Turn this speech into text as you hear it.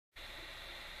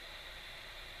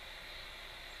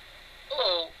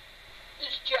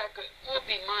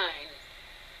be mine.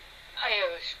 I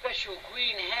have a special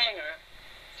green hanger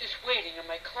just waiting in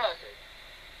my closet.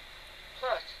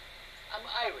 Plus, I'm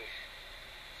Irish,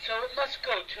 so it must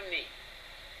go to me.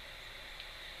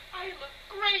 I look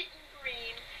great in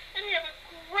green, and I have a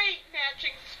great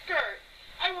matching skirt.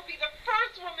 I will be the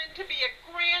first woman to be a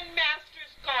Grand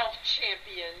Masters golf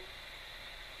champion.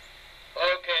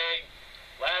 Okay,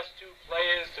 last two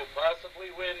players to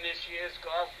possibly win this year's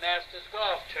Golf Masters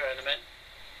golf tournament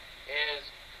is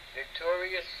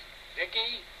Victorious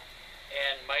Vicky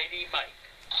and Mighty Mike.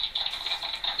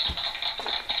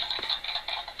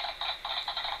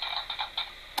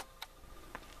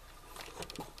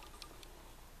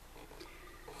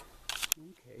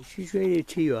 Okay, she's ready to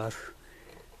tee off.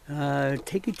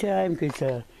 Take your time,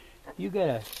 because you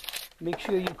gotta make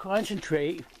sure you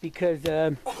concentrate, because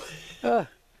I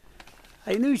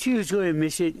knew she was going to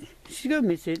miss it. She's going to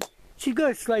miss it. She's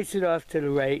going to slice it off to the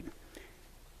right.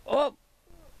 Oh!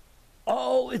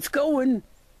 Oh, it's going!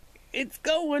 It's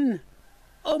going!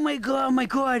 Oh my God, oh my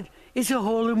God! It's a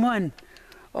hole-in-one!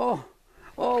 Oh!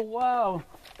 Oh, wow!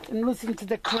 And listen to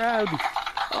the crowd!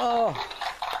 Oh!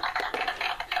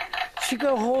 She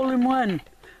got a hole-in-one!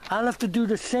 I'll have to do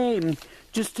the same,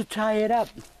 just to tie it up.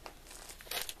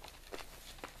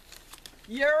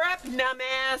 You're up,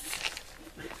 numbass!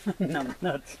 Numb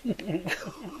nuts.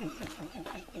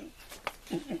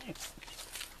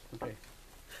 Okay.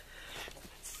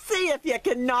 See if you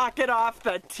can knock it off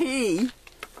the tee.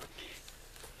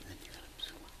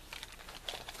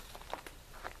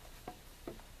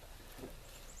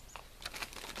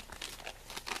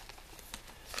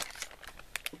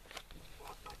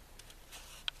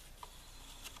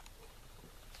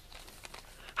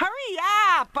 Hurry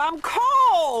up, I'm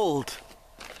cold.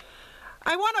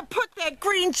 I want to put that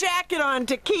green jacket on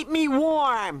to keep me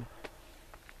warm.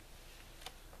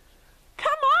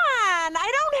 Come on,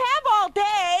 I don't have all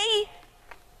day.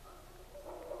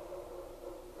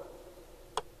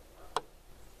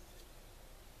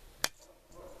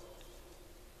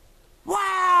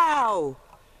 Wow!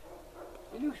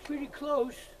 It looks pretty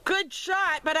close. Good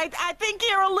shot, but I think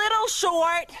you're a little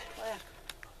short.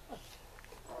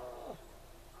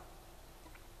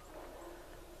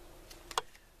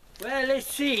 Well, let's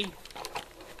see.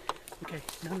 Okay,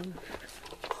 no.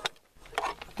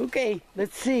 Okay,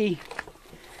 let's see.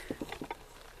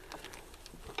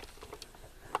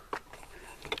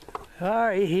 All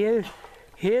right,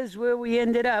 here's where we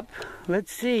ended up.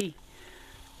 Let's see.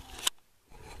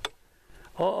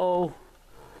 Uh-oh,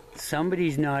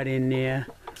 somebody's not in there.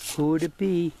 Who would it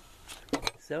be?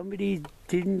 Somebody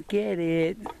didn't get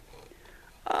it.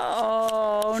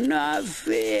 Oh, not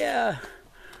fair.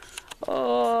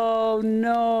 Oh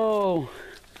no!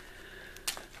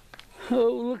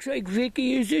 Oh, looks like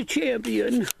Vicky is a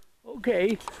champion.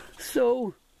 Okay,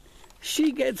 so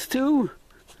she gets to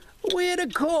wear the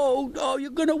coat. Oh,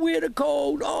 you're gonna wear the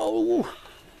coat. Oh,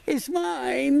 it's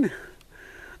mine.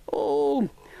 Oh,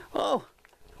 oh,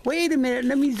 wait a minute.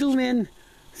 Let me zoom in.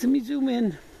 Let me zoom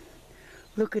in.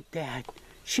 Look at that.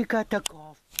 She got the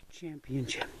golf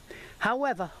championship.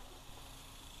 However,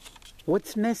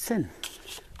 what's missing?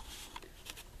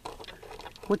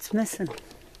 What's missing?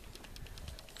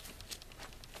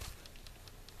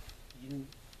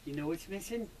 You know what's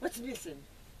missing? What's missing?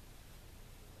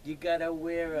 You gotta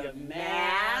wear a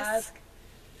mask.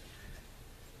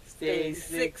 Stay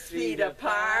 6 feet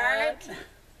apart.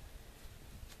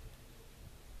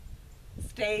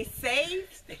 Stay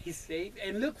safe. Stay safe.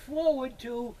 And look forward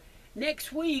to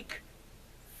next week.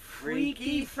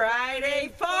 Freaky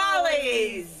Friday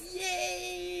Follies! Yay!